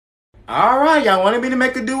All right, y'all wanted me to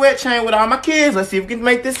make a duet chain with all my kids. Let's see if we can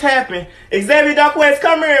make this happen. Xavier Darquez,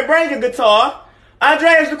 come here and bring your guitar.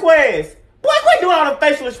 Andreas Darquez, boy, quit doing all the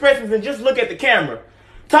facial expressions and just look at the camera.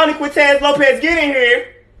 Tony Quintez Lopez, get in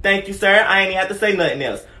here. Thank you, sir. I ain't even have to say nothing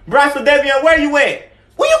else. Bryce Davion, where you at?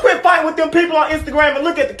 Will you quit fighting with them people on Instagram and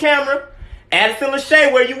look at the camera? Addison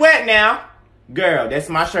Rae, where you at now? Girl, that's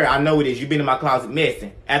my shirt. I know it is. You been in my closet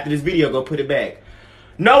messing. After this video, go put it back.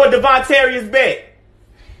 Noah Devonterius Beck.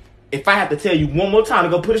 If I have to tell you one more time to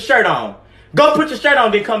go put a shirt on, go put your shirt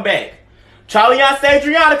on, then come back. Charlie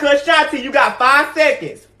Adrianica Ashanti, you got 5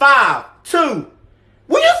 seconds. 5, 2.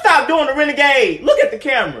 Will you stop doing the renegade? Look at the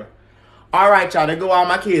camera. All right, y'all. There go all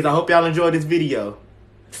my kids. I hope y'all enjoyed this video.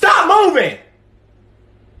 Stop moving!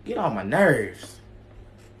 Get on my nerves.